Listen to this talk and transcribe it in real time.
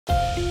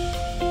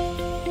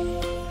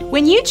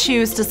When you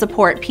choose to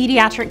support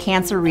pediatric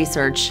cancer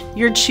research,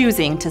 you're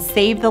choosing to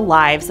save the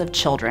lives of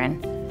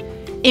children.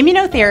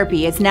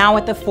 Immunotherapy is now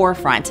at the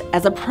forefront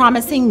as a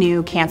promising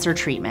new cancer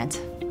treatment.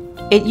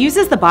 It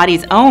uses the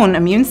body's own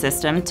immune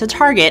system to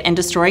target and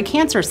destroy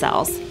cancer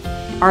cells.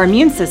 Our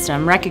immune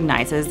system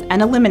recognizes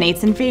and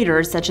eliminates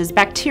invaders such as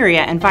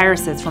bacteria and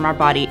viruses from our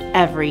body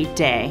every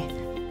day.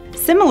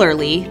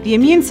 Similarly, the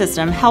immune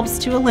system helps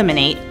to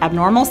eliminate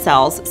abnormal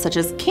cells such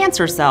as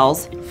cancer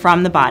cells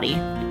from the body.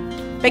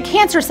 But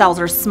cancer cells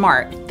are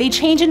smart. They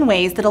change in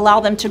ways that allow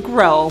them to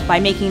grow by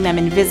making them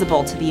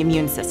invisible to the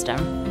immune system.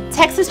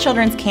 Texas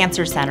Children's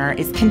Cancer Center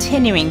is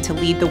continuing to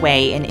lead the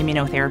way in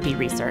immunotherapy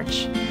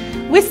research.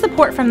 With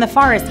support from the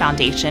Faris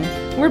Foundation,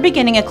 we're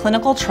beginning a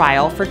clinical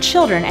trial for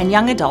children and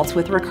young adults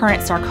with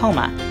recurrent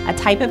sarcoma, a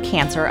type of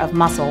cancer of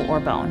muscle or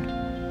bone.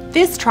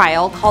 This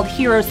trial, called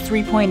Heroes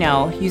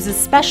 3.0, uses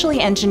specially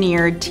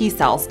engineered T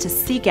cells to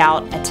seek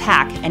out,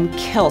 attack, and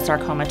kill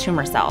sarcoma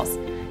tumor cells.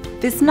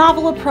 This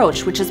novel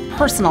approach, which is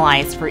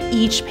personalized for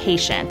each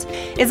patient,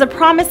 is a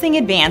promising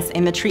advance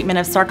in the treatment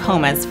of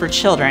sarcomas for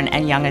children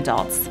and young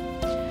adults.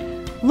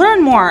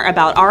 Learn more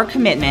about our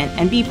commitment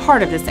and be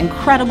part of this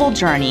incredible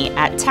journey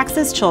at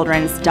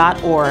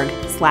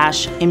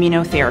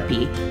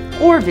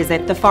texaschildrens.org/immunotherapy or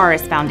visit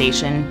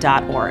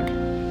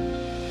thefarisfoundation.org.